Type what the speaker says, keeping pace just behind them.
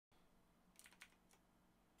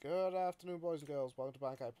Good afternoon, boys and girls. Welcome to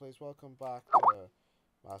Bankai. Please welcome back to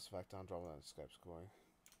Mass Effect Andromeda. And Skype's going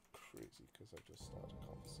crazy because I just started a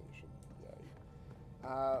conversation. Yay.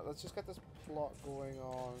 Let's just get this plot going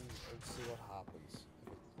on and see what happens.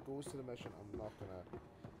 If it goes to the mission, I'm not gonna...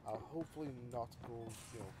 I'll hopefully not go,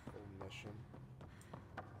 full mission.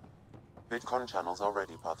 Bitcoin channels are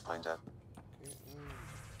ready, Pathfinder. Okay,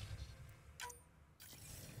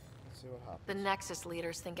 let's see what happens. The Nexus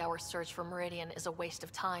leaders think our search for Meridian is a waste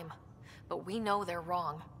of time, but we know they're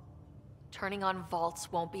wrong. Turning on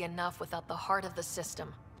vaults won't be enough without the heart of the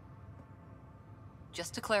system.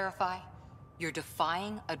 Just to clarify, you're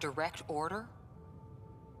defying a direct order?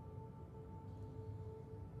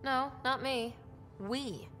 No, not me.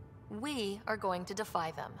 We. We are going to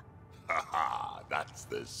defy them. Haha, that's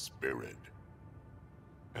the spirit.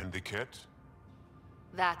 And the kit?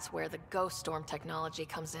 That's where the Ghost Storm technology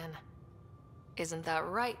comes in. Isn't that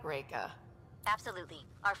right, Reika? Absolutely.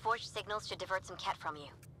 Our forged signals should divert some Ket from you.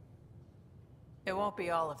 It won't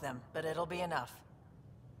be all of them, but it'll be enough.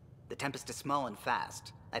 The Tempest is small and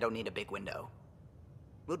fast. I don't need a big window.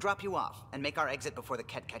 We'll drop you off and make our exit before the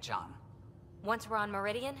Ket catch on. Once we're on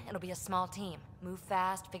Meridian, it'll be a small team. Move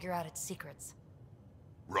fast, figure out its secrets.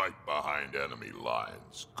 Right behind enemy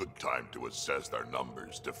lines. Good time to assess their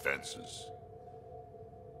numbers, defenses.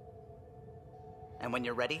 And when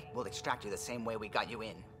you're ready, we'll extract you the same way we got you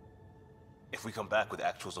in. If we come back with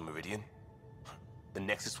actuals on Meridian, the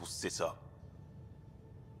Nexus will sit up.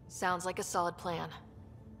 Sounds like a solid plan.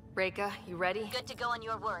 Reika, you ready? Good to go on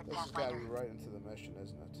your word, This has got to Pathfinder. be right into the mission,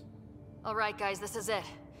 isn't it? Alright guys, this is it.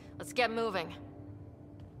 Let's get moving.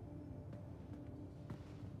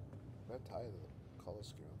 I'm tired of the color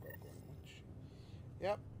scheme I've got going. Which,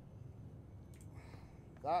 yep.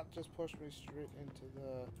 That just pushed me straight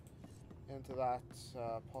into that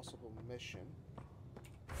possible mission.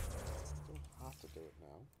 Don't have to do it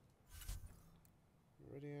now.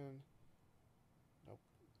 Meridian. Nope,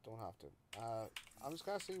 don't have to. I'm just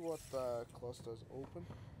gonna see what clusters open.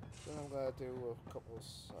 Then I'm gonna do a couple of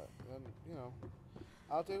then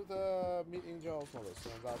I'll do the meeting Joel's Mothers,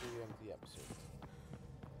 and that'll be the end of the episode.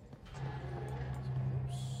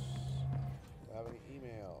 Oops. Do I have any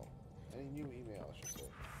email? Any new email, I should say.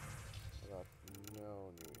 I got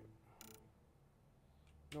no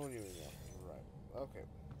new email. Right. Okay.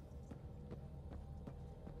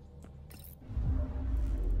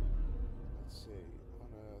 Let's see. On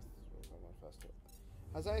Earth, Manifesto.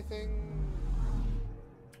 Has anything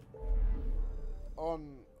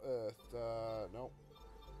on Earth? No.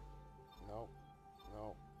 No.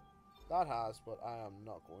 No. That has, but I am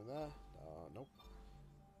not going there. Nope.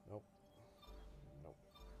 Nope. Nope.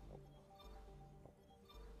 Nope.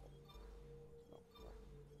 Nope.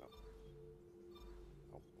 Nope.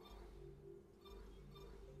 Nope.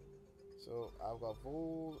 So I've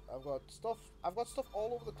got stuff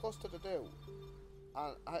all over the cluster to do.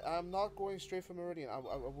 And I'm not going straight for Meridian. I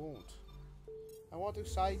won't. I want to do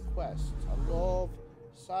side quests. I love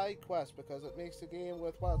side quests because it makes the game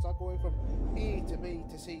worthwhile. It's not going from A to B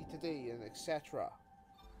to C to D and etc.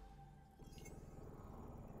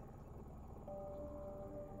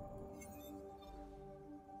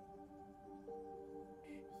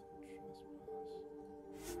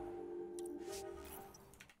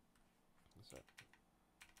 What's that?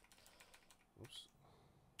 Oops.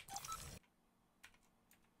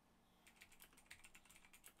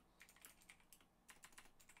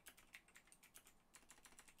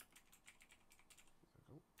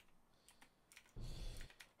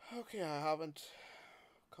 Okay, I haven't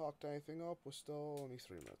cocked anything up. We're still only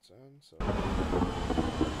 3 minutes in, so...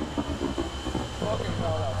 Fucking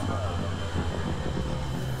hell, that's bad.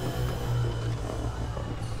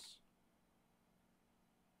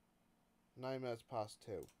 9 minutes past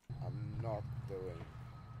 2. I'm not doing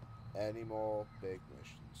any more big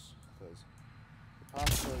missions, because the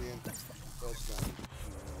past Meridian is going to be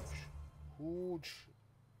huge.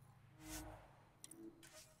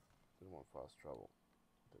 Didn't want fast travel.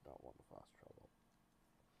 Did not want the fast travel.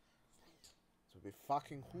 So it'd be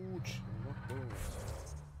fucking huge. I'm not doing it.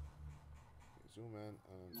 Okay, zoom in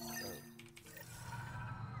and go.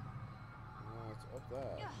 No, it's up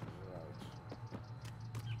there. Right.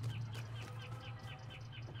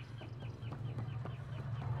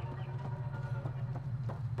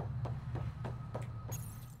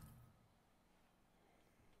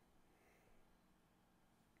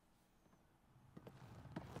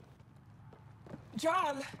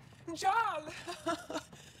 Jarl! Jarl!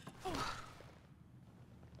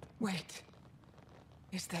 Wait.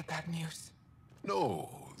 Is that bad news? No,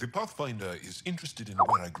 the Pathfinder is interested in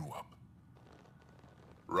where I grew up.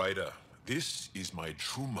 Ryder, this is my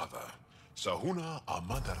true mother, Sahuna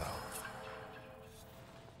Amadarao.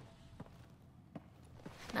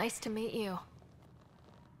 Nice to meet you.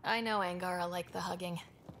 I know Angara liked the hugging.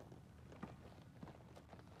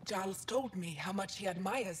 Giles told me how much he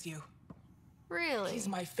admires you. Really? He's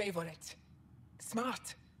my favorite.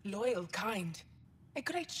 Smart, loyal, kind. A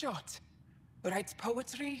great shot. Writes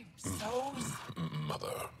poetry, sews.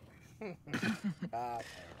 Mother.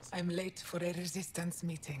 I'm late for a resistance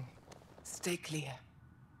meeting. Stay clear.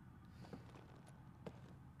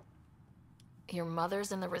 Your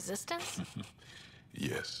mother's in the Resistance?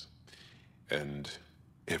 Yes. And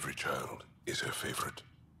every child is her favorite.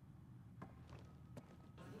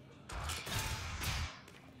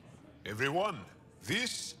 Everyone,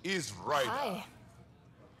 this is Ryder. Hi.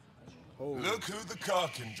 Look who the car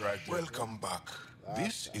can drag. Welcome back.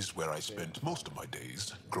 This is where I spent most of my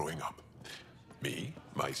days growing up. Me,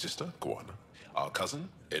 my sister, Guana, our cousin,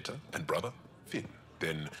 Etta, and brother, Finn.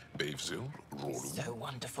 Then Bavzil, Rolu. So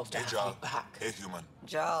wonderful to Hey, have Jal. you back. Hey, human.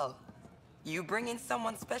 Jal, you bring in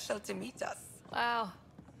someone special to meet us. Wow.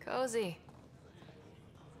 Cozy.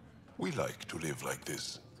 We like to live like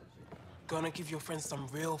this. Gonna give your friends some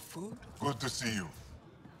real food? Good to see you.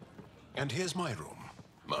 And here's my room.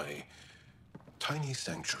 My tiny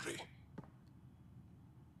sanctuary.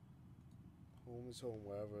 Home is home,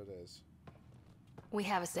 wherever it is. We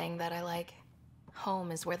have a saying that I like. Home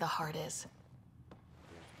is where the heart is.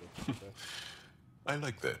 I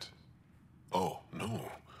like that. Oh,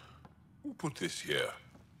 no. Who put this here?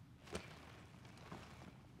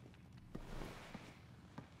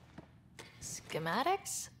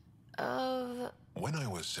 Schematics? Of... When I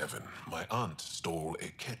was 7, my aunt stole a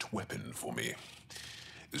Ket weapon for me.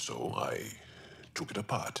 So I took it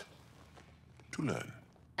apart to learn.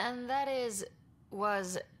 And that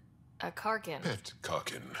was a Karkin. Pet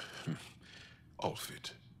Karkin.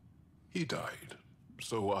 Alfit. He died.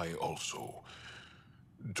 So I also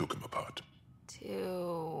took him apart.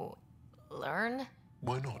 To learn?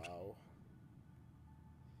 Why not? Wow.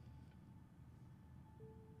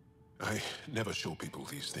 I never show people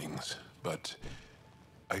these things, but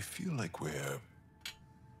I feel like we're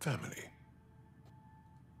family.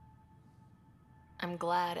 I'm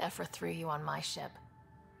glad Ephra threw you on my ship.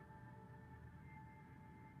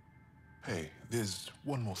 Hey, there's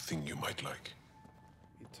one more thing you might like.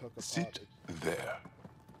 He took apart Sit there.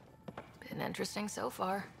 Been interesting so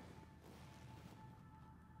far.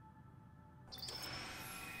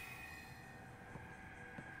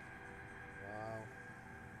 Wow.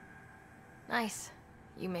 Nice.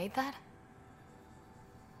 You made that?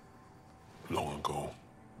 Long ago.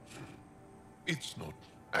 It's not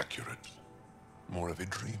accurate. More of a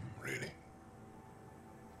dream, really.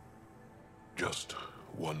 Just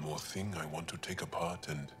one more thing I want to take apart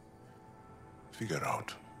and figure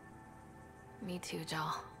out. Me too,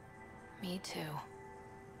 Jal. Me too.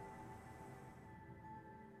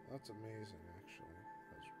 That's amazing, actually.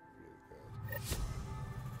 That's really good.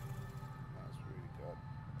 That's really good.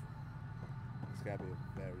 It's gotta be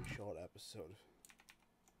a very short episode.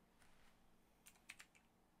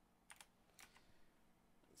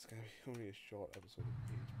 It's gonna be only a short episode of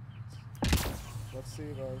 8 minutes. Let's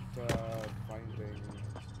see about finding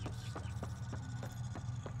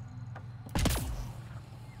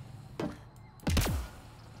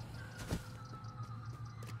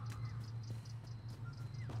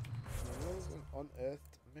an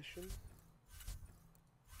unearthed mission.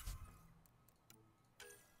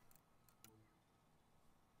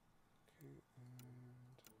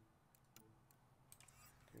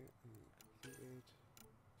 Completed.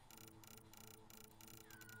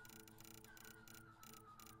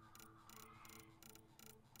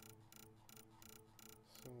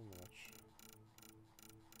 So much.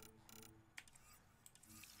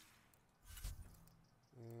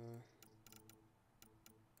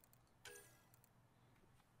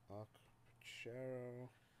 Archero.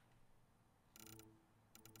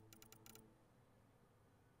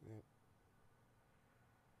 Yep.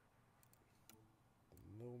 The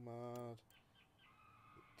Nomad.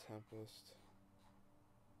 The Tempest.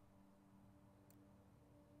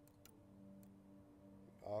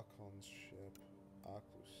 The Archon's ship.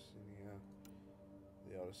 Arclucinia.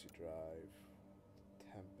 The Odyssey Drive. The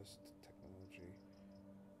Tempest technology.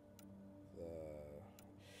 The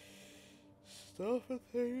stuff and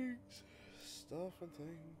things. Stuff and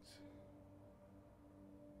things.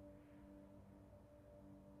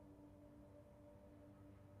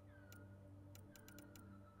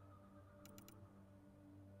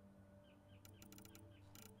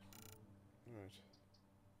 Right.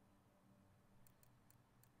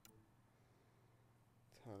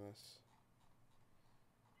 Tennis.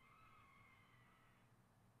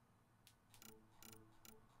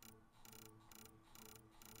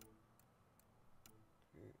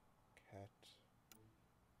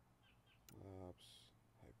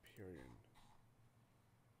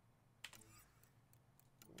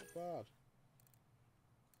 not bad.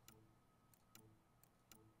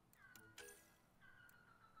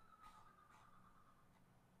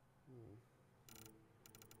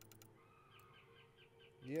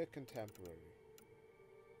 Near contemporary.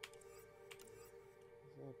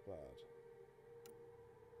 It's not bad.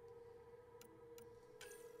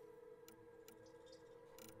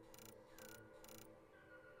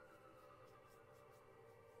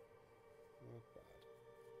 Not bad.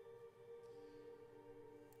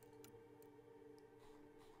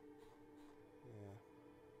 Yeah.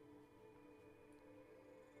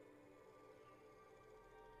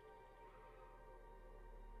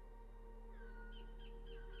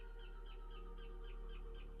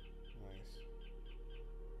 Nice.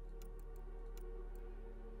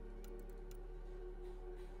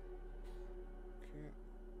 Okay.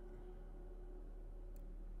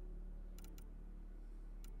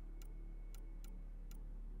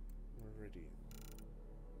 Meridian.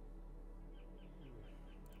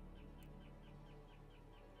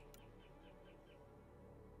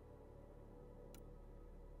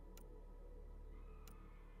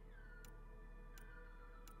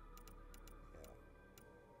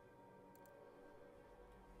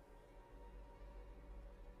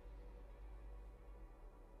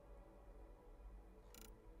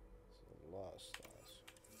 A lot of stars.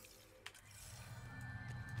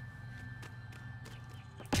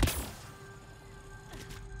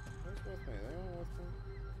 Who's with me? Anyone with me?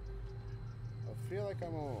 I feel like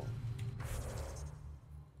I'm alone.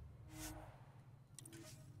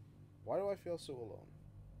 Why do I feel so alone?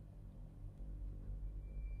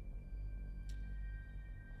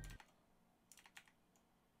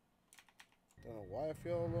 Don't know why I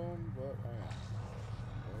feel alone, but I am.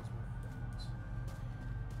 Where's my friends?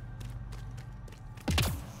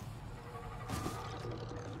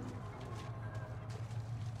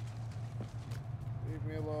 Leave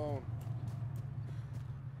me alone.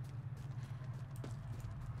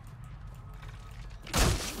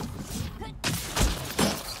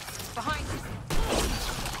 Behind you.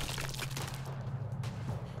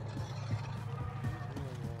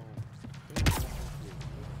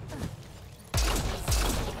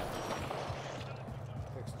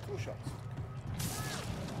 Takes 2 shots.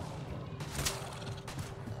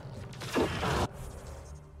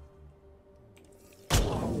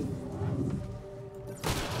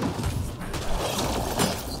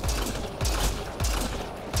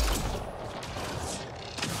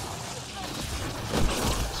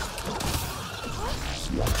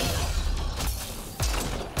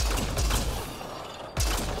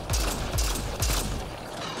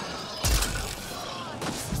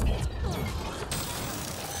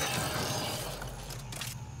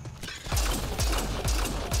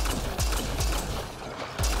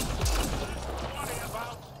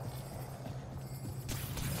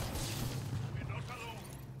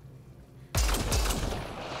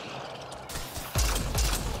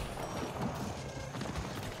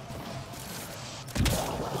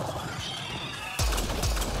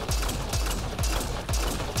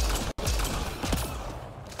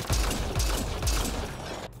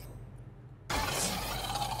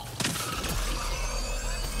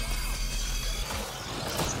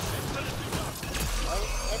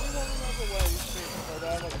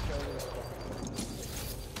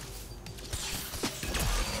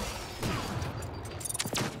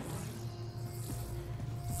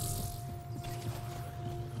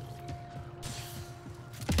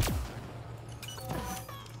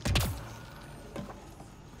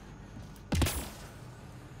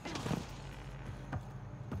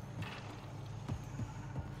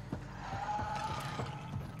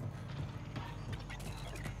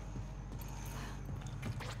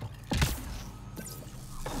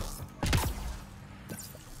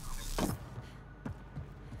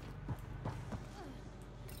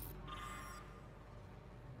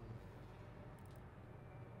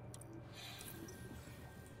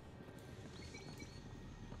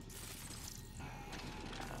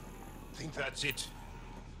 I think that's it.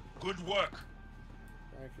 Good work.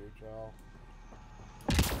 Thank you, Joel.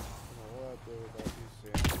 I don't know what I do without you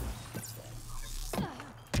seeing.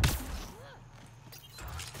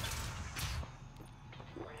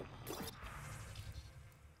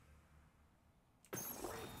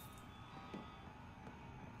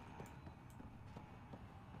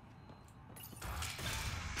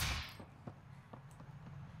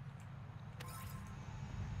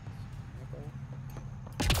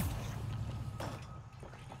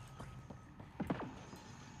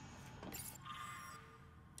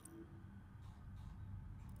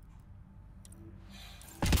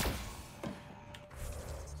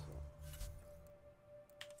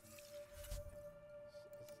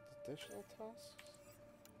 Additional tasks?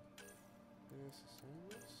 Yes,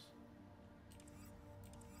 assignments?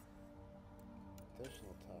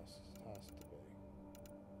 Additional tasks has to be.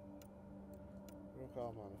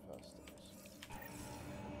 Recall manifestos.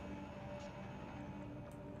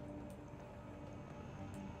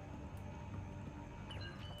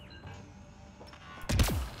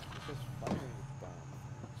 Just finding the damn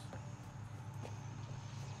things.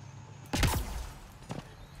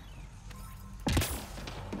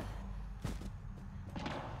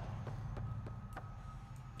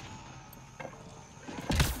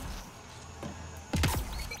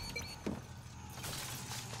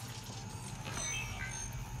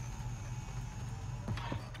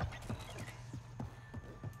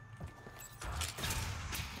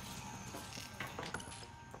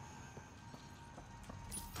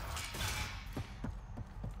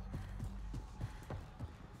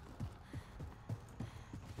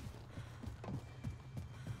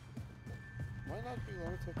 Might not be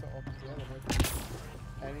limited to up here, it might be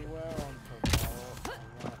anywhere on tomorrow.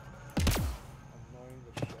 I'm not annoying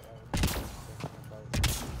the shit out of me thinking about it.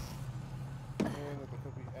 Knowing that there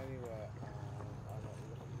could be anywhere and I'm not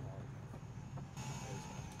looking at it.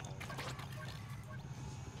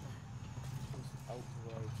 Just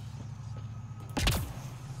outright.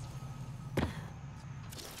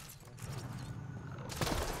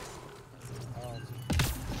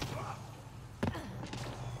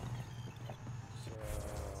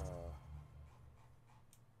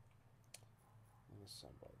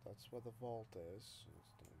 That's where the vault is. So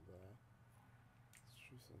it's down there. It's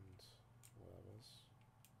truth and whatever's.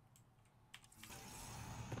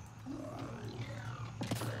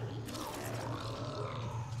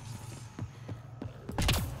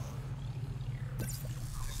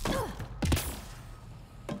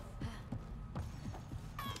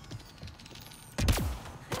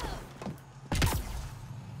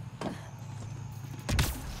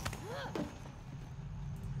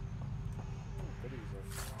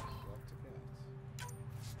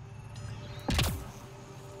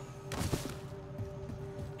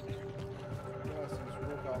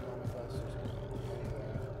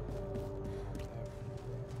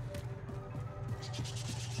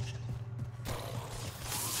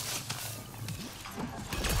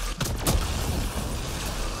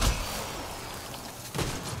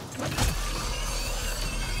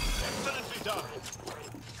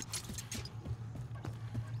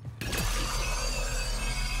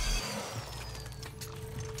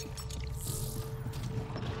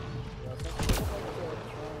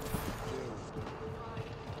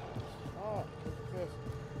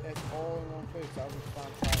 That would be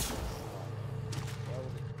fantastic.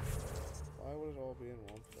 Why would it all be in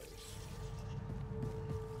one place?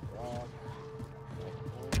 God. Oh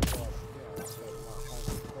my god. Yeah, I said not time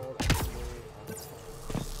to call it a day and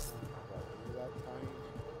that time.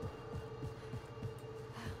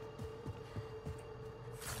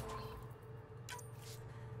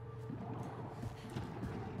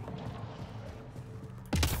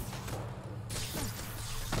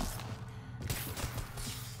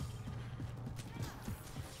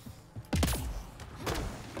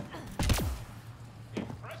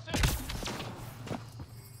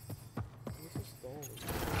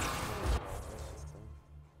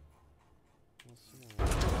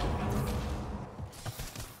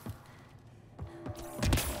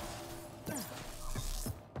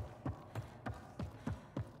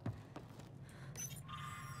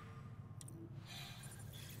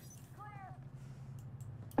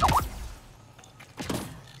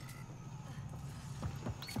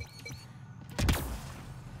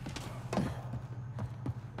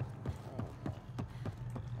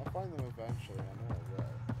 Find them eventually, I know I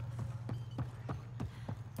will.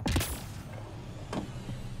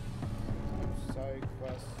 Side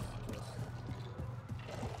quest,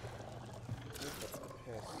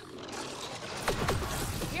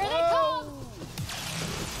 Here they come!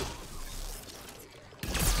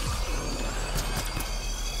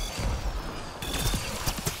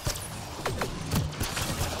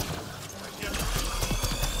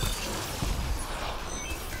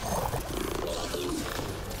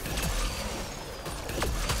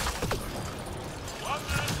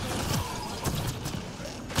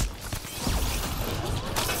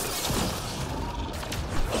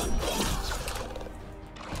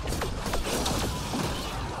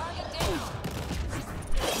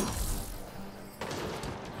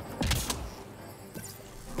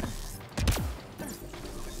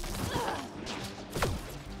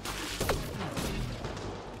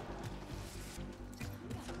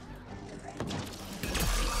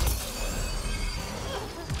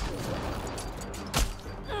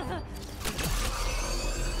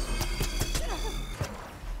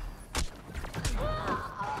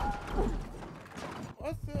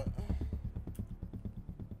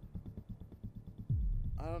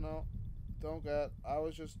 forget. I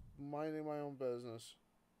was just minding my own business.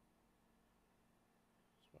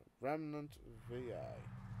 Remnant VI.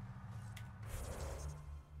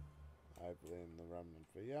 I blame the Remnant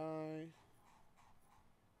VI.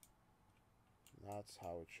 That's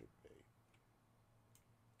how it should be.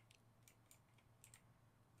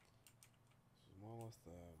 So one with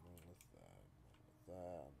that, one with that, one with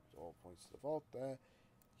that. All points to the vault there.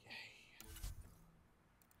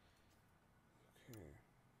 Yay. Okay.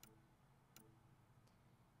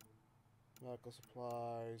 Medical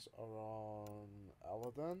supplies are on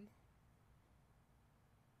Aladdin.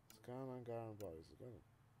 Scan on Garen bodies. The guy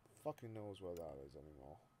fucking knows where that is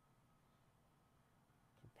anymore.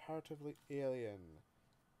 Comparatively alien.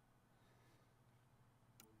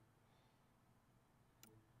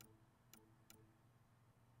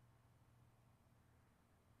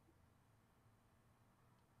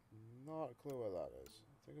 Not a clue where that is.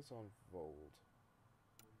 I think it's on Vold.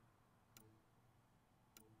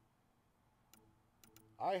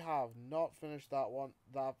 I have not finished that one.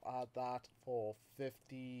 I've had that for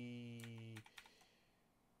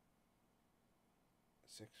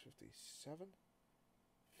 56, 57?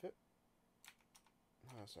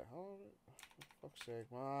 Oh, sorry, how long? For fuck's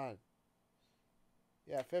sake, man.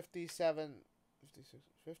 Yeah, 57, 56,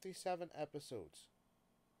 57 episodes.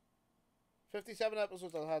 57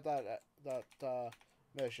 episodes I had that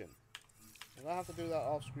mission. And I have to do that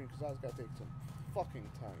off screen because that's going to take some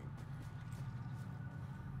fucking time.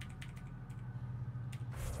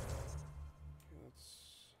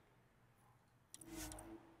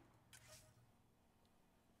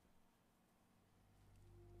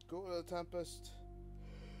 Go to the Tempest,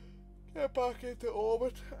 get back into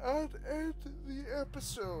orbit, and end the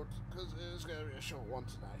episode. Because it is going to be a short one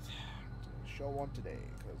tonight. A short one today,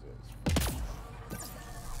 because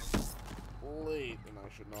it's late, and I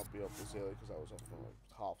should not be up this early, because I was up from like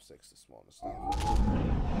 6:30 this morning.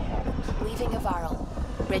 Leaving Avaril.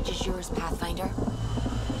 Bridge is yours, Pathfinder.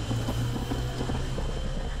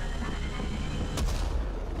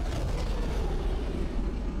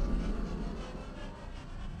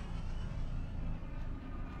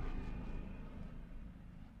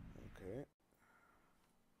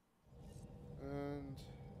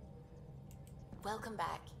 Welcome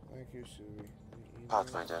back. Thank you, Susie.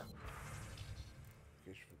 Pathfinder.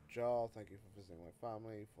 For Jarl, thank you for visiting my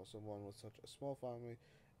family. For someone with such a small family,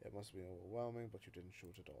 it must be overwhelming, but you didn't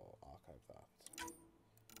shoot it all. Archive that.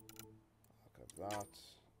 Archive that.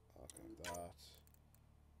 Archive that.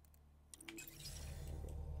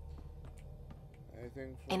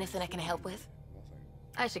 Anything from Anything I can help with? Nothing.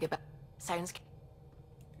 I should get back. Sounds Okay,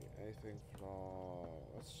 anything from...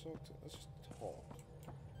 let's just talk.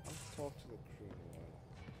 Let's talk to the crew now.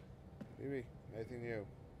 Phoebe, anything new?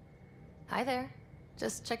 Hi there.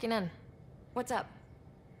 Just checking in. What's up?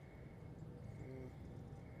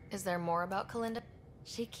 Is there more about Kalinda?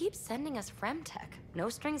 She keeps sending us Fremtech. No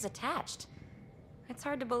strings attached. It's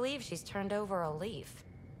hard to believe she's turned over a leaf.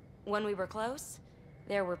 When we were close,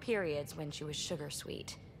 there were periods when she was sugar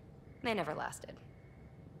sweet. They never lasted.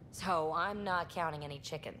 So I'm not counting any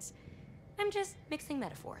chickens. I'm just mixing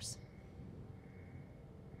metaphors.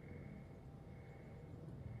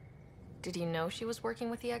 Did you know she was working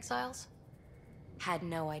with the Exiles? Had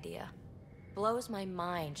no idea. Blows my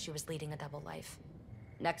mind she was leading a double life.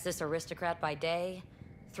 Nexus aristocrat by day,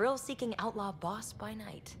 thrill-seeking outlaw boss by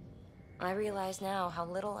night. I realize now how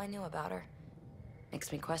little I knew about her.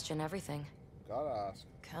 Makes me question everything. Gotta ask.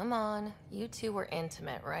 Come on, you two were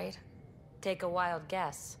intimate, right? Take a wild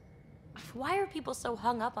guess. Why are people so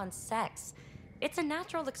hung up on sex? It's a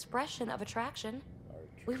natural expression of attraction.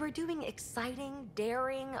 We were doing exciting,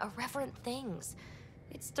 daring, irreverent things.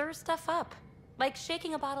 It stirs stuff up. Like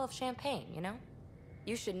shaking a bottle of champagne, you know?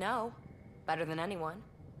 You should know. Better than anyone.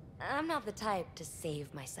 I'm not the type to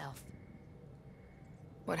save myself.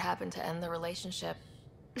 What happened to end the relationship?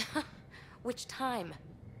 Which time?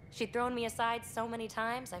 She'd thrown me aside so many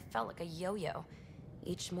times, I felt like a yo-yo.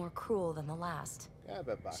 Each more cruel than the last. Yeah,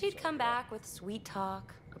 She'd come back with sweet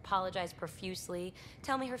talk, apologize profusely,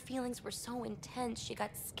 tell me her feelings were so intense she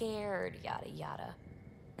got scared, yada yada.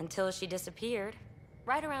 Until she disappeared,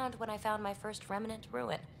 right around when I found my first remnant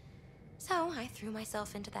ruin. So I threw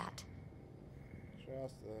myself into that.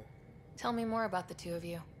 Tell me more about the two of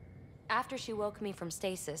you. After she woke me from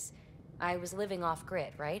stasis, I was living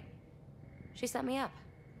off-grid, right? She set me up.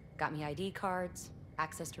 Got me ID cards,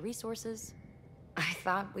 access to resources. I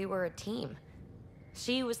thought we were a team.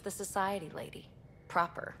 She was the society lady.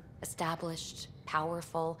 Proper, established,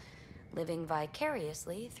 powerful, living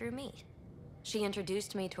vicariously through me. She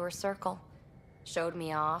introduced me to her circle, showed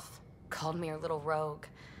me off, called me her little rogue.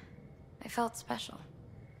 I felt special.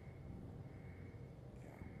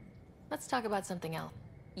 let's talk about something else.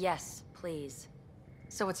 Yes, please.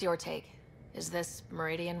 So what's your take? Is this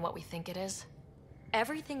Meridian what we think it is?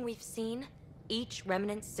 Everything we've seen, each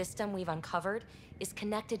remnant system we've uncovered, is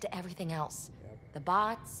connected to everything else. Yep. The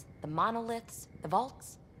bots, the monoliths, the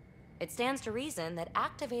vaults. It stands to reason that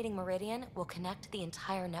activating Meridian will connect the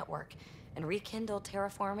entire network and rekindle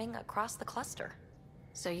terraforming across the cluster.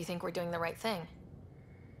 So you think we're doing the right thing?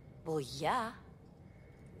 Well, yeah.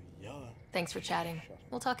 Yeah. Thanks for chatting.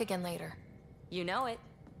 We'll talk again later. You know it.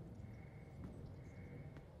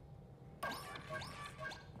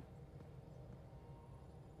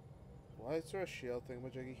 Why is there a shield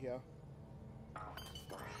thingamajiggy here?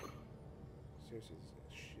 Seriously, there's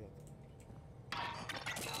a shield.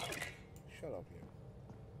 Shut up, you.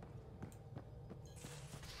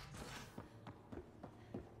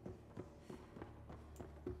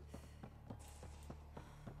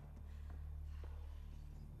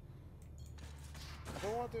 I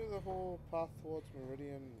don't want to do the whole path towards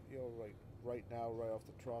Meridian, you know, right now, right off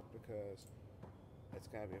the trot, because it's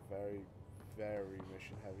gonna be a very, very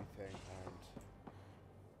mission heavy thing,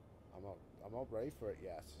 and I'm not ready for it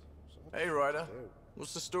yet. So hey Ryder,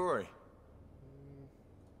 what's the story?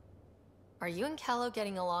 Are you and Callow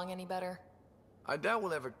getting along any better? I doubt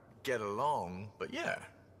we'll ever get along, but yeah.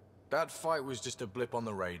 That fight was just a blip on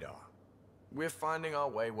the radar. We're finding our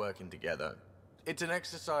way working together. It's an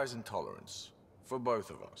exercise in tolerance. For both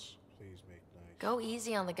of us. Please make nice. Go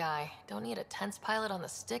easy on the guy. Don't need a tense pilot on the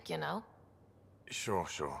stick, you know? Sure.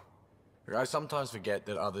 I sometimes forget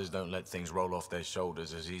that others don't let things roll off their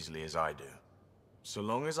shoulders as easily as I do. So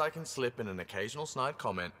long as I can slip in an occasional snide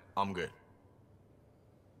comment, I'm good.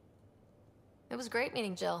 It was great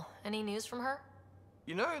meeting Jill. Any news from her?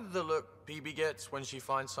 You know the look PB gets when she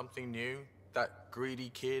finds something new? That greedy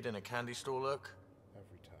kid in a candy store look?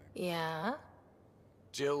 Every time. Yeah?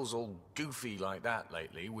 Jill's all goofy like that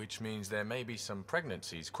lately, which means there may be some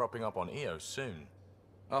pregnancies cropping up on Eos soon.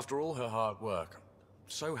 After all her hard work, I'm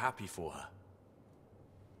so happy for her.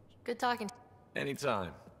 Good talking.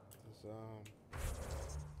 Anytime. There's,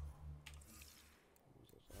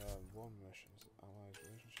 one mission. Allies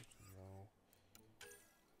relationships, no.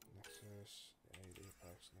 Nexus,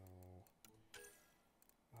 Apex, no.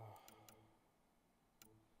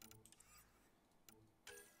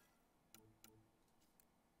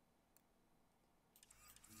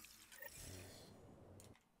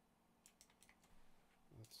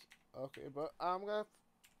 Okay, but I'm gonna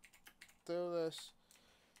do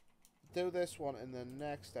this one in the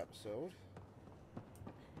next episode.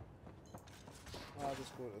 I'll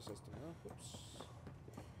just go to the system now. Oops.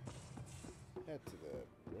 Head to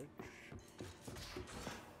the bridge.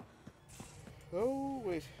 Oh,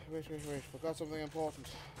 wait. Forgot something important.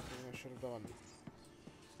 Something I should have done.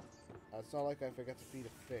 It's not like I forgot to feed a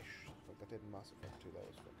fish, like I did in Mass Effect 2. That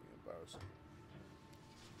was fucking embarrassing.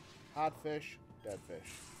 Hard fish, dead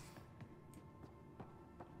fish.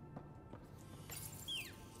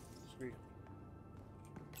 Squeak.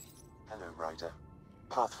 Hello, Ryder.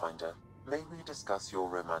 Pathfinder, may we discuss your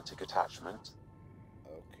romantic attachment?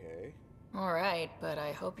 Okay. Alright, but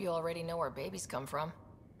I hope you already know where babies come from.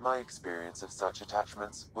 My experience of such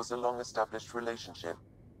attachments was a long-established relationship.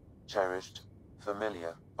 Cherished,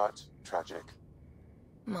 familiar, but tragic.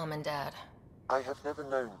 Mom and Dad. I have never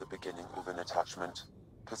known the beginning of an attachment.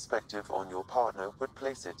 Perspective on your partner would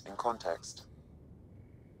place it in context.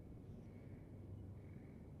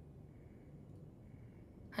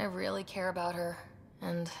 I really care about her,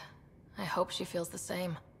 and I hope she feels the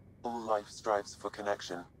same. All life strives for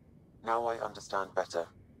connection. Now I understand better.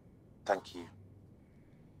 Thank you.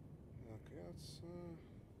 Okay, let's,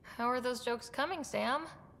 How are those jokes coming, Sam?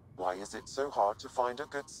 Why is it so hard to find a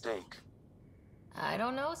good steak? I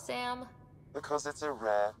don't know, Sam. Because it's a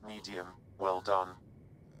rare medium. Well done.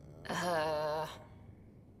 How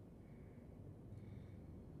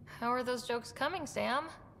are those jokes coming, Sam?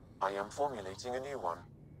 I am formulating a new one.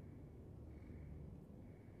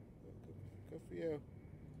 good for you.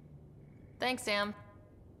 Thanks, Sam.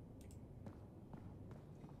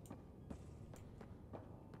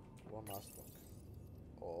 One last look.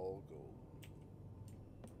 All gold.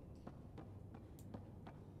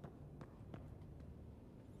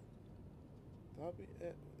 That'll be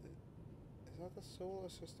it. Is that the solar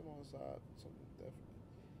system or is that something different?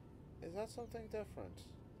 Is that something different?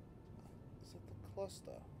 Is it the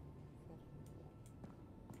cluster?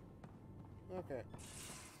 Okay.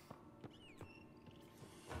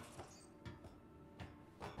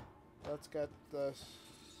 Let's get this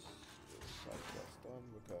side quest done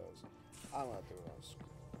because I'm gonna do it on screen.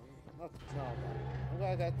 I'm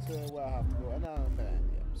gonna get to where I have to go and then I'm gonna end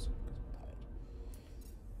the episode because I'm tired.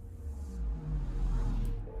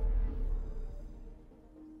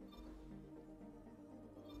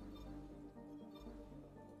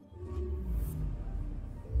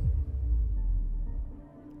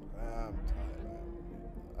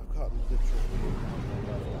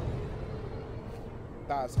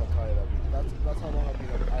 That's how tired I've been. That's how long I've been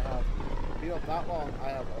up. I have been up that long. I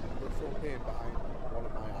have a literal pain behind one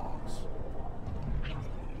of my arms.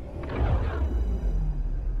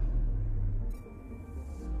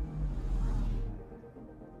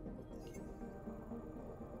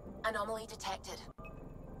 Anomaly detected.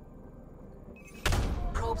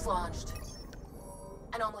 Probes launched.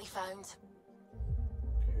 Anomaly found.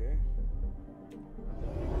 Okay.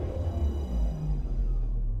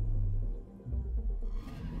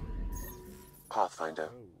 Pathfinder.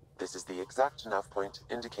 This is the exact nav point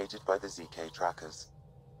indicated by the ZK trackers.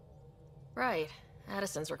 Right.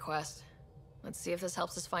 Addison's request. Let's see if this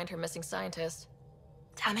helps us find her missing scientist.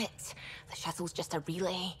 Damn it. The shuttle's just a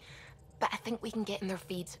relay. But I think we can get in their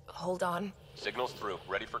feeds. Hold on. Signal's through.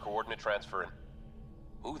 Ready for coordinate transferring.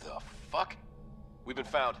 Who the fuck? We've been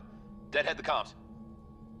found. Deadhead the comms.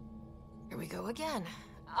 Here we go again.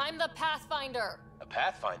 I'm the Pathfinder. A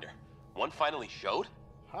Pathfinder? One finally showed?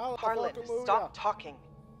 Harlan, stop talking.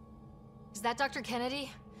 Is that Dr. Kennedy?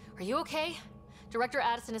 Are you okay? Director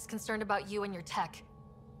Addison is concerned about you and your tech.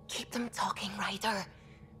 Keep them talking, Ryder.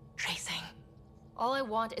 Tracing. All I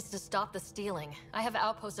want is to stop the stealing. I have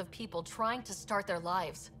outposts of people trying to start their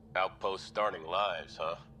lives. Outpost starting lives,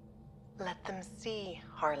 huh? Let them see,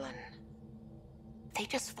 Harlan. They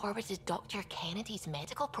just forwarded Dr. Kennedy's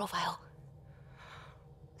medical profile.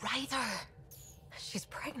 Ryder! She's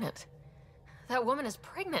pregnant. That woman is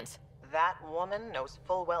pregnant. That woman knows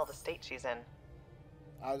full well the state she's in.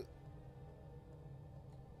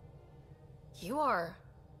 You are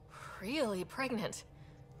really pregnant.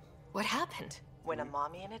 What happened? When a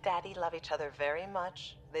mommy and a daddy love each other very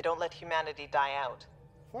much, they don't let humanity die out.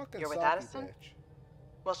 You're with Addison? Bitch.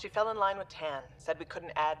 Well, she fell in line with Tan, said we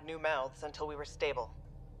couldn't add new mouths until we were stable.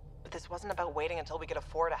 But this wasn't about waiting until we could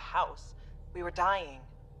afford a house. We were dying.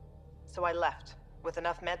 So I left, with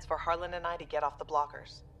enough meds for Harlan and I to get off the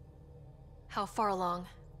blockers. How far along?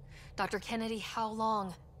 Dr. Kennedy, how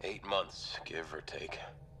long? 8 months, give or take.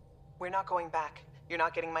 We're not going back. You're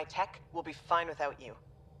not getting my tech. We'll be fine without you.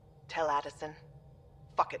 Tell Addison.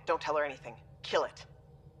 Fuck it, don't tell her anything. Kill it.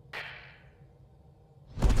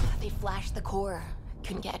 They flashed the core.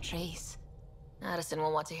 Couldn't get a trace. Addison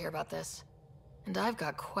will want to hear about this. And I've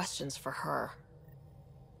got questions for her.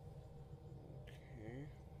 Okay.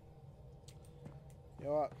 You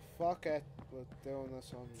know what? Fuck it. We're doing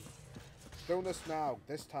this on... Doing this now.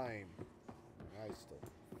 This time. I still...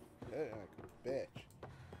 Like a bitch.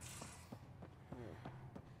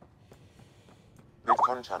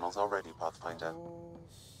 Midcon channels are ready, Pathfinder.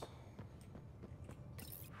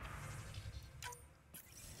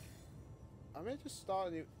 I may just start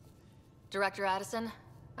a new... Director Addison,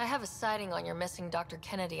 I have a sighting on your missing Dr.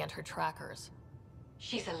 Kennedy and her trackers.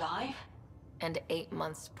 She's alive? And 8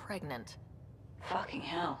 months pregnant. Fucking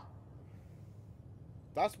hell.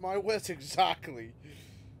 That's my words exactly.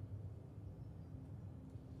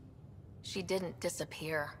 She didn't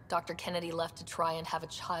disappear. Dr. Kennedy left to try and have a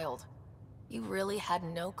child. You really had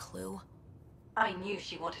no clue? I knew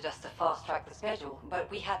she wanted us to fast-track the schedule,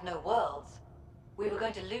 but we had no worlds. We were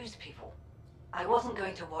going to lose people. I wasn't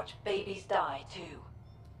going to watch babies die, too.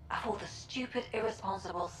 Of all the stupid,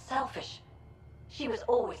 irresponsible, selfish... She was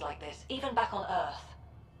always like this, even back on Earth.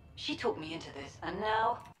 She talked me into this, and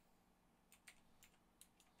now...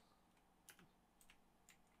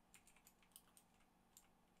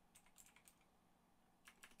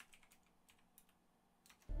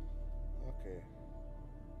 Okay.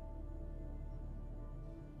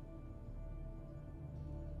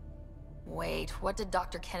 Wait, what did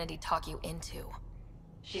Dr. Kennedy talk you into?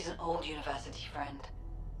 She's an old university friend.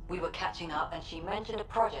 We were catching up and she mentioned a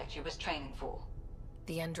project she was training for.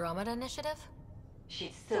 The Andromeda Initiative?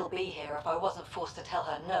 She'd still be here if I wasn't forced to tell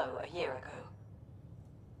her no a year ago.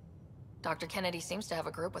 Dr. Kennedy seems to have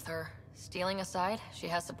a group with her. Stealing aside, she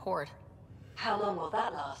has support. How long will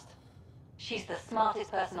that last? She's the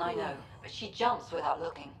smartest person I know, but she jumps without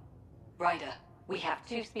looking. Ryder, we have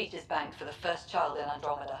 2 speeches banked for the first child in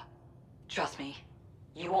Andromeda. Trust me,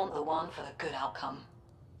 you want the one for the good outcome.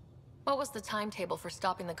 What was the timetable for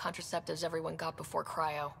stopping the contraceptives everyone got before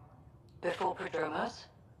cryo? Before Prodromos?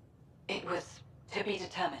 It was to be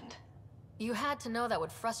determined. You had to know that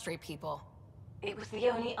would frustrate people. It was the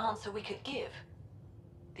only answer we could give.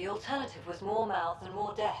 The alternative was more mouths and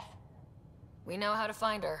more death. We know how to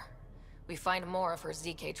find her. We find more of her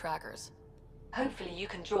ZK trackers. Hopefully you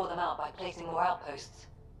can draw them out by placing more outposts.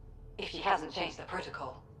 If she hasn't changed the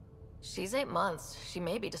protocol. She's 8 months. She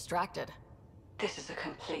may be distracted. This is a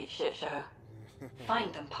complete shit show.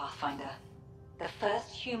 Find them, Pathfinder. The first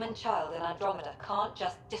human child in Andromeda can't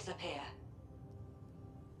just disappear.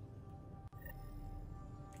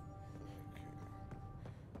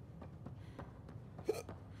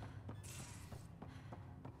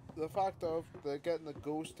 the fact of the getting the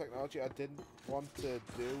ghost technology I didn't want to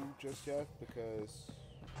do just yet because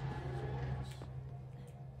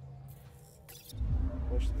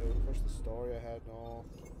push the story ahead and all.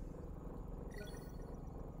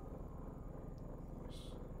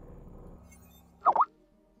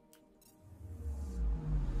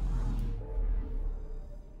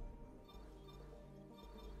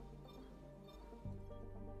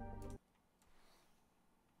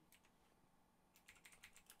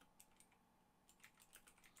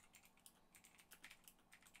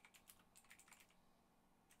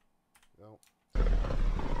 No.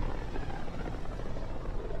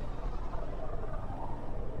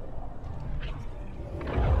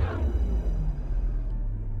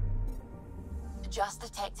 Just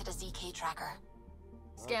detected a ZK tracker.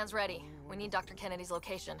 Scan's ready. We need Dr. Kennedy's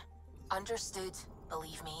location. Understood,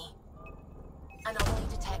 believe me. Anomaly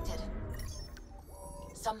detected.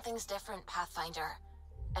 Something's different, Pathfinder.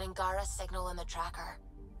 An Angara signal in the tracker.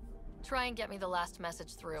 Try and get me the last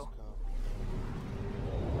message through.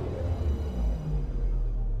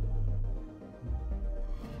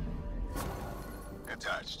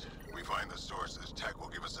 Attached. We find the sources. Tech will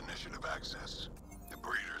give us initiative access. The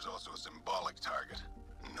breeder is also a symbolic target.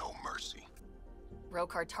 No mercy.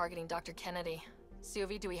 Rokar targeting Dr. Kennedy.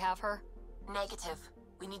 Suvi, do we have her? Negative.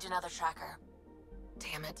 We need another tracker.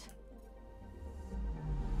 Damn it.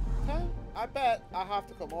 Okay, I bet I have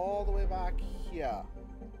to come all the way back here.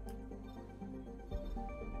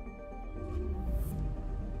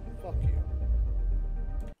 Fuck you.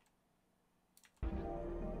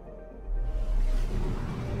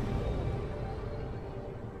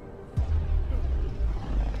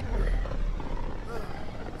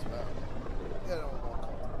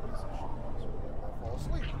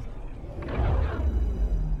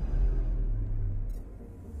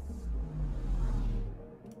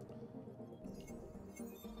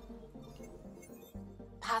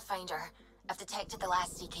 Pathfinder, I've detected the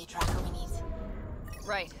last CK tracker we need.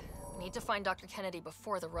 Right. We need to find Dr. Kennedy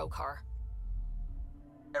before the Rokar.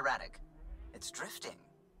 Erratic. It's drifting.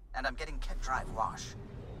 And I'm getting Ket Drive wash.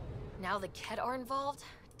 Now the Ket are involved?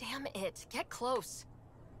 Damn it. Get close.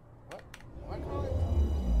 What? Why can't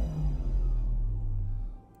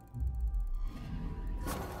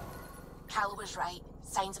I? Cal was right.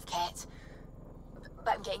 Signs of Ket.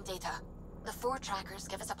 But I'm getting data. The 4 trackers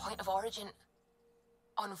give us a point of origin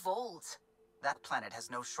on Vold. That planet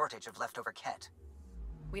has no shortage of leftover Ket.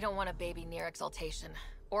 We don't want a baby near Exaltation.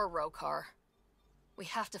 Or Rokar. We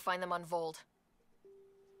have to find them on Vold.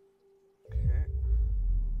 Okay.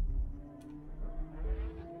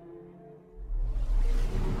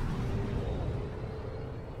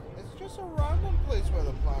 It's just a random place where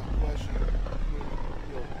the planet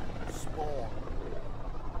you'll spawn.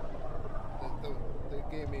 The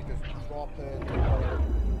game may just drop into whatever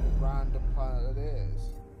random planet it is.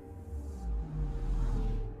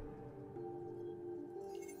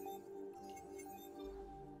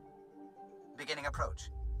 Beginning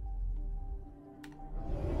approach.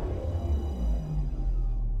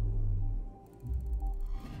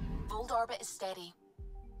 Vold orbit is steady.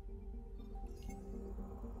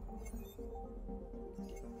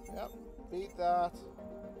 Yep, beat that.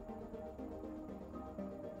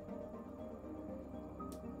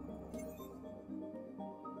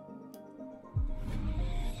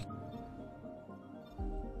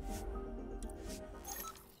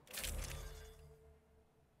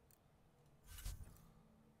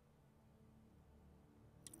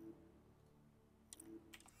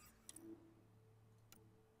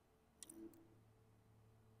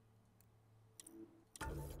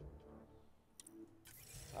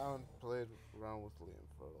 I haven't played around with Liam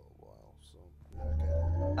for a little while, so yeah,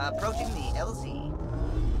 okay. Approaching the LZ. At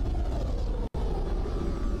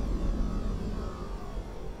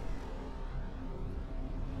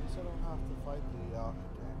least I don't have to fight the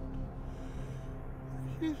architect.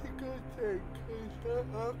 It's a good thing, because that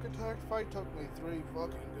architect fight took me 3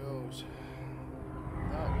 fucking goes.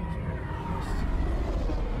 That was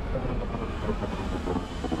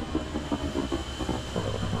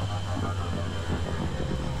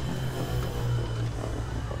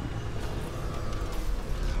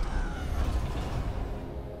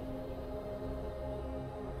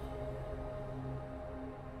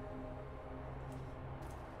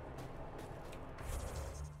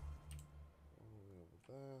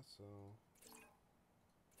so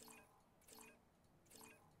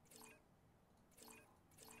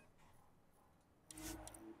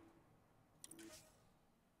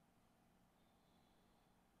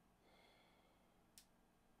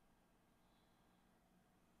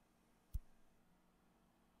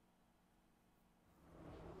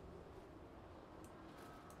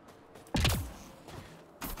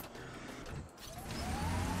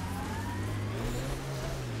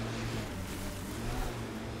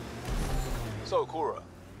So, Kura,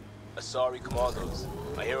 Asari commandos.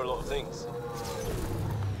 I hear a lot of things.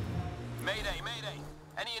 Mayday, mayday!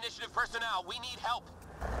 Any initiative personnel, we need help!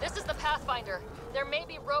 This is the Pathfinder. There may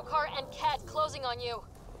be Rokar and Ket closing on you.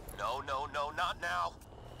 No, no, no, not now!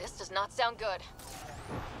 This does not sound good.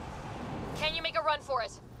 Can you make a run for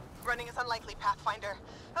it? Running is unlikely, Pathfinder.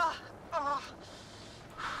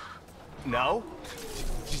 Now?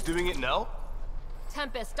 She's doing it now?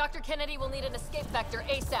 Tempest, Dr. Kennedy will need an escape vector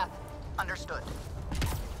ASAP. Understood.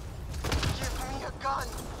 Give me a gun!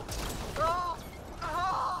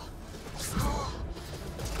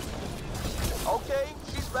 Okay,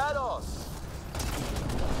 she's badass.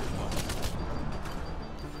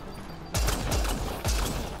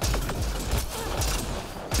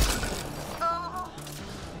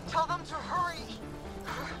 Tell them to hurry!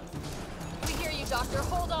 We hear you, Doctor.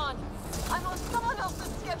 Hold on. I'm on someone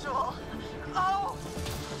else's schedule. Oh!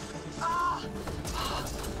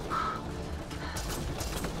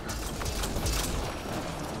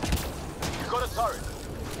 You got a turret.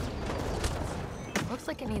 Looks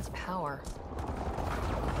like it needs power.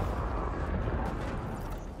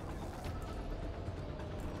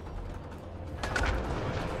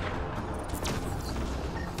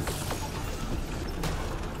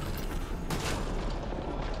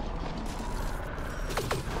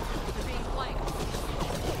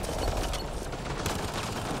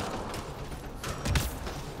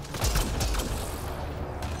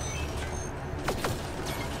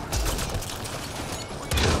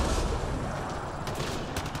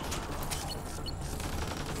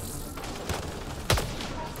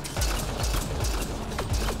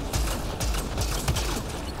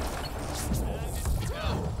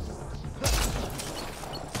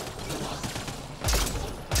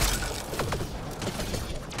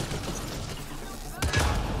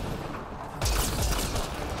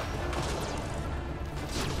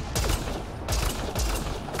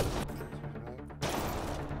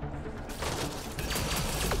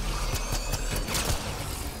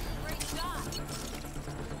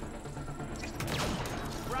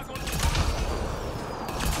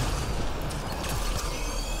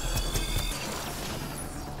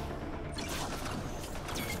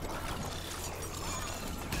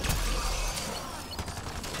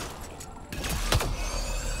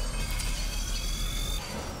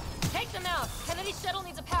 Shuttle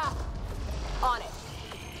needs a path. On it.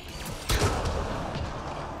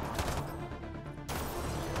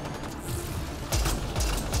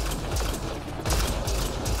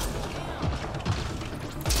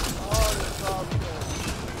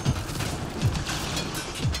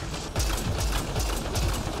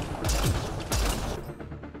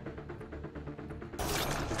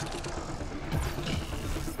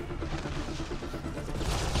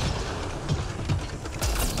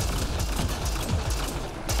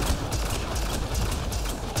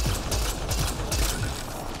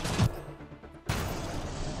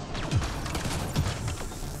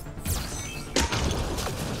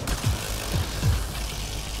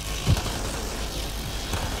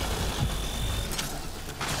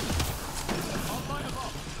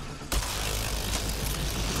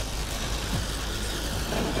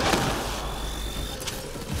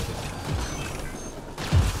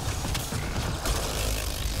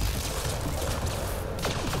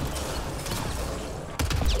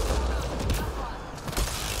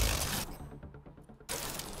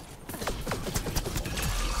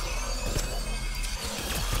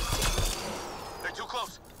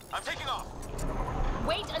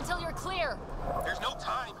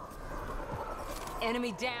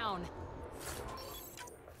 Enemy down.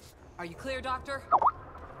 Are you clear, Doctor?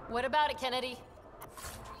 What about it, Kennedy?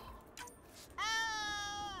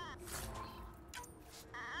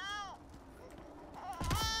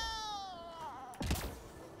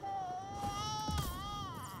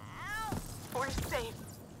 We're safe.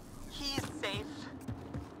 He's safe.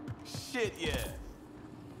 Shit, yeah.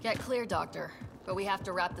 Get clear, Doctor. But we have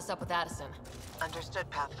to wrap this up with Addison. Understood,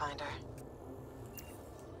 Pathfinder.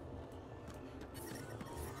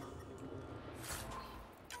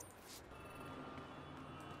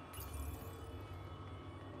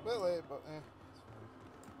 Bit late, but it's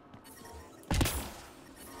fine.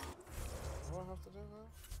 What do I have to do now?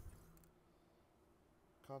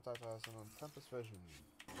 Contact Addison on Tempest Vision.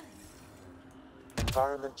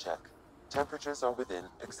 Environment check. Temperatures are within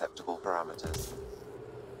acceptable parameters.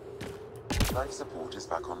 Life support is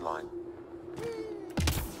back online.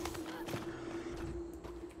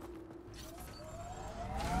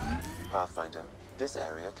 Pathfinder, this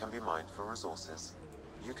area can be mined for resources.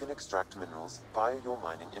 You can extract minerals via your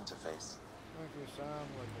mining interface. Thank you, Sam.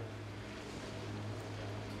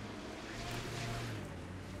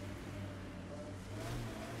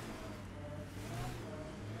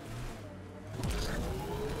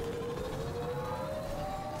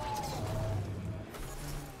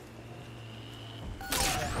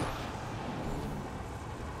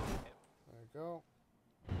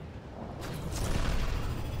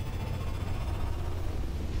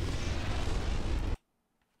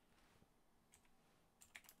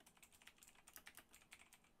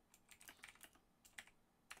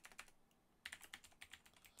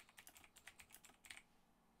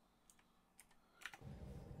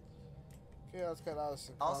 Yeah, let's get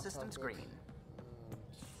Alice. All systems green.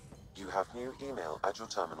 You have new email at your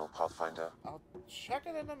terminal, Pathfinder. I'll check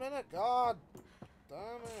it in a minute. God damn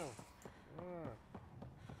it.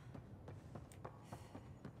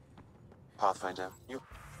 Pathfinder, you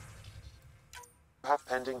have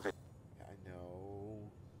pending vid. I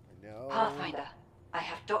know. Pathfinder, I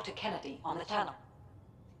have Dr. Kennedy on the channel.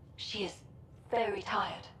 She is very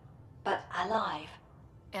tired, but alive.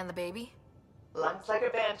 And the baby? Lungs like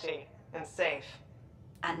a banshee, and safe.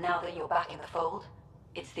 And now that you're back in the fold,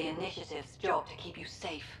 it's the Initiative's job to keep you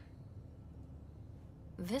safe.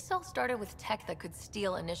 This all started with tech that could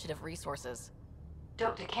steal Initiative resources.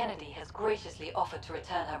 Dr. Kennedy has graciously offered to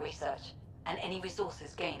return her research, and any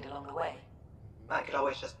resources gained along the way. I could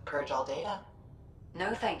always just purge all data.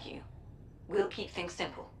 No thank you. We'll keep things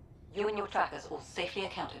simple. You and your trackers all safely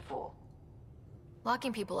accounted for.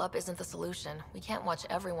 Locking people up isn't the solution. We can't watch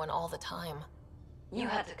everyone all the time. You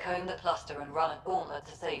had to comb the cluster and run a gauntlet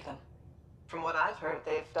to save them. From what I've heard,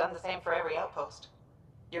 they've done the same for every outpost.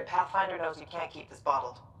 Your Pathfinder knows you can't keep this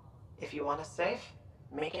bottled. If you want us safe,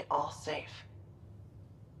 make it all safe.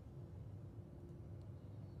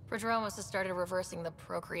 Prodromos has started reversing the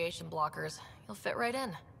procreation blockers. You'll fit right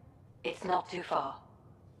in. It's not too far.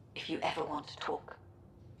 If you ever want to talk.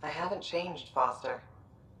 I haven't changed, Foster.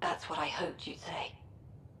 That's what I hoped you'd say.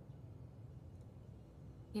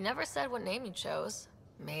 You never said what name you chose.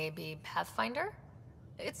 Maybe Pathfinder?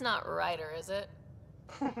 It's not Ryder, is it?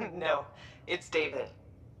 No, it's David.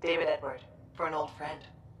 David Edward, for an old friend.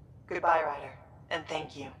 Goodbye, Ryder, and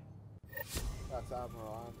thank you. That's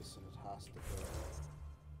Admiral Anderson, it has to be.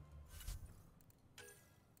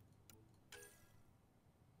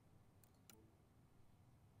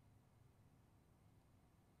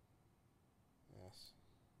 Yes.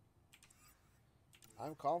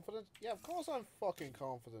 I'm confident? Yeah, of course I'm fucking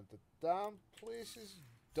confident. The damn place is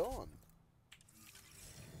done.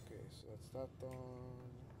 Okay, so that's that done.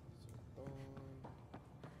 That's that done.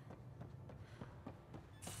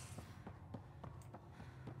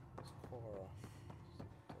 It's Cora.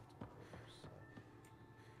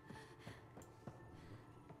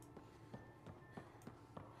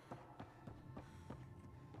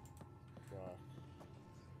 Right.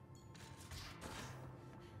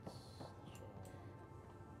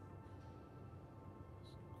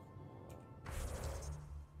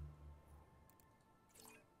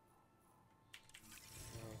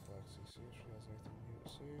 See if she has anything new to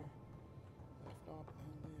say. If not,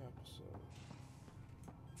 in the episode.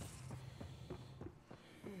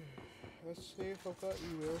 Let's see if I've got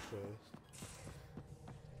email first.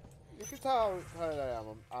 You can tell how I am.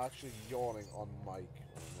 I'm actually yawning on mic.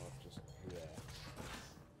 I'm not just there.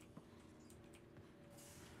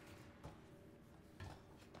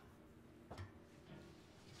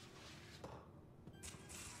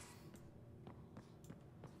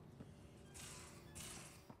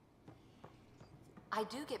 I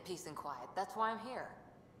do get peace and quiet. That's why I'm here.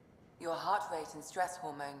 Your heart rate and stress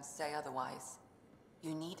hormones say otherwise.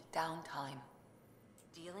 You need downtime.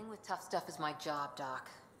 Dealing with tough stuff is my job, Doc.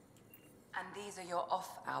 And these are your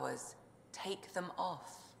off hours. Take them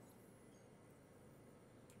off.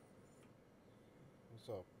 What's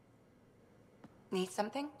up? Need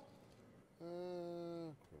something?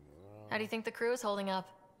 How do you think the crew is holding up?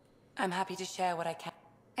 I'm happy to share what I can.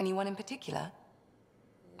 Anyone in particular?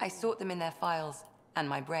 I sort them in their files and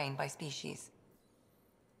my brain by species.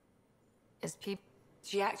 Is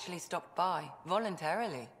She actually stopped by,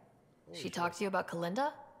 voluntarily. She talked to you about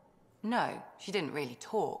Kalinda? No, she didn't really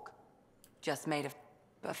talk. Just made a...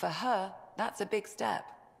 But for her, that's a big step.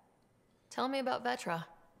 Tell me about Vetra.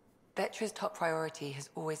 Vetra's top priority has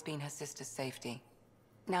always been her sister's safety.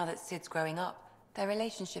 Now that Sid's growing up, their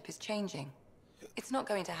relationship is changing. It's not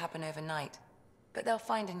going to happen overnight, but they'll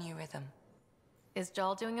find a new rhythm. Is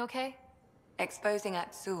Jal doing okay? Exposing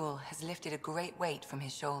Atsul has lifted a great weight from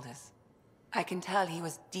his shoulders. I can tell he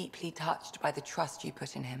was deeply touched by the trust you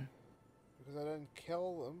put in him. Because I didn't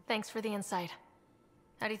kill them. Thanks for the insight.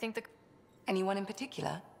 How do you think the... Anyone in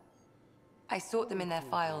particular? I sort them in their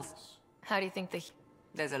files. How do you think the...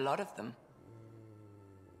 There's a lot of them.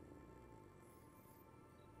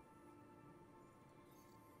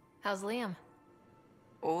 How's Liam?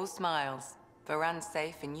 All smiles. Varan's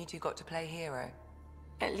safe and you two got to play hero.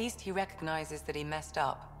 At least he recognizes that he messed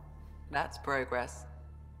up. That's progress.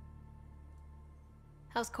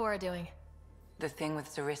 How's Cora doing? The thing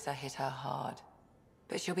with Sarissa hit her hard.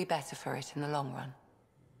 But she'll be better for it in the long run.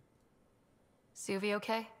 Suvi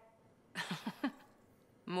okay?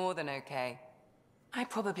 More than okay. I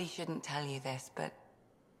probably shouldn't tell you this, but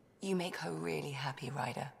you make her really happy,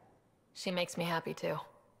 Ryder. She makes me happy too.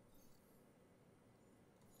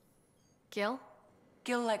 Gil?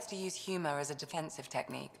 Gil likes to use humor as a defensive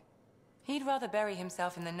technique. He'd rather bury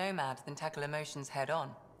himself in the Nomad than tackle emotions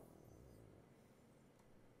head-on.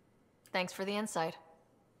 Thanks for the insight.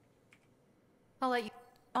 I'll let you...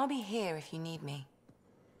 I'll be here if you need me.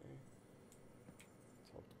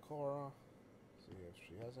 Talk to Cora. See if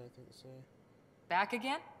she has anything to say. Back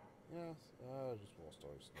again? Yes, just war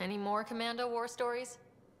stories. Any more Commando war stories?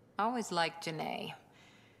 Always liked Janae.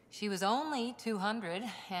 She was only 200,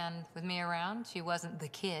 and with me around, she wasn't the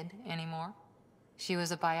kid anymore. She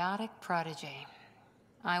was a biotic prodigy.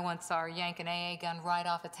 I once saw her yank an AA gun right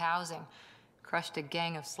off its housing. Crushed a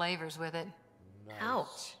gang of slavers with it. Nice.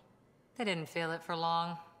 Ouch. They didn't feel it for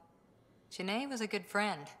long. Janae was a good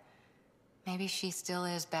friend. Maybe she still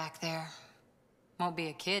is back there. Won't be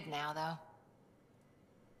a kid now, though.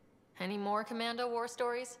 Any more Commando war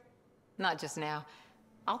stories? Not just now.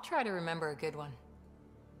 I'll try to remember a good one.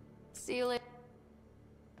 See you later.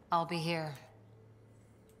 I'll be here.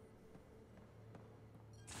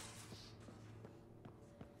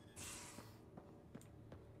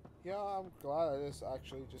 Yeah, I'm glad this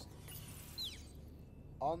actually just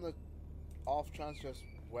on the off chance just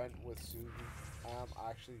went with Susan. I'm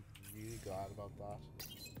actually really glad about that.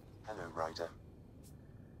 Hello, Ryder.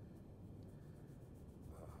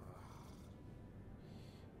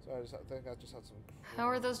 So I think I just had some. How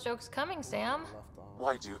are those jokes coming, Sam?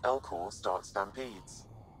 Why do Elcor start stampedes?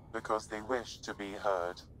 Because they wish to be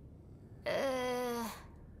heard.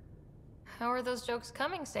 How are those jokes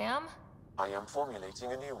coming, Sam? I am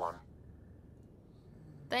formulating a new one.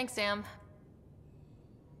 Thanks, Sam.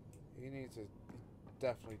 He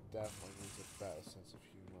definitely needs a better sense of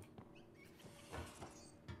humor.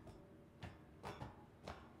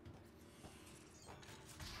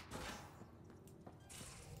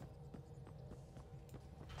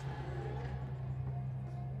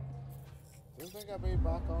 Don't think I'll be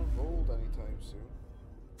back on Vold anytime soon.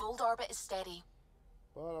 Vold orbit is steady.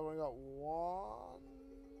 But I've only got one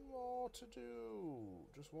more to do.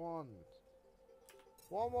 Just one.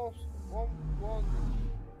 One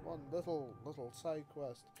little side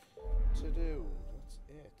quest to do. That's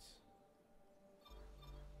it.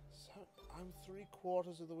 So I'm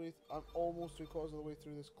 3/4 of the way. I'm almost 3/4 of the way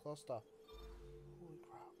through this cluster. Holy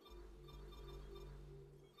crap!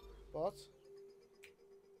 But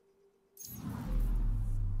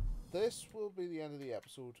this will be the end of the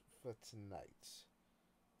episode for tonight.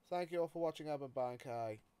 Thank you all for watching. I've been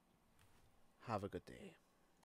Bankai. Have a good day.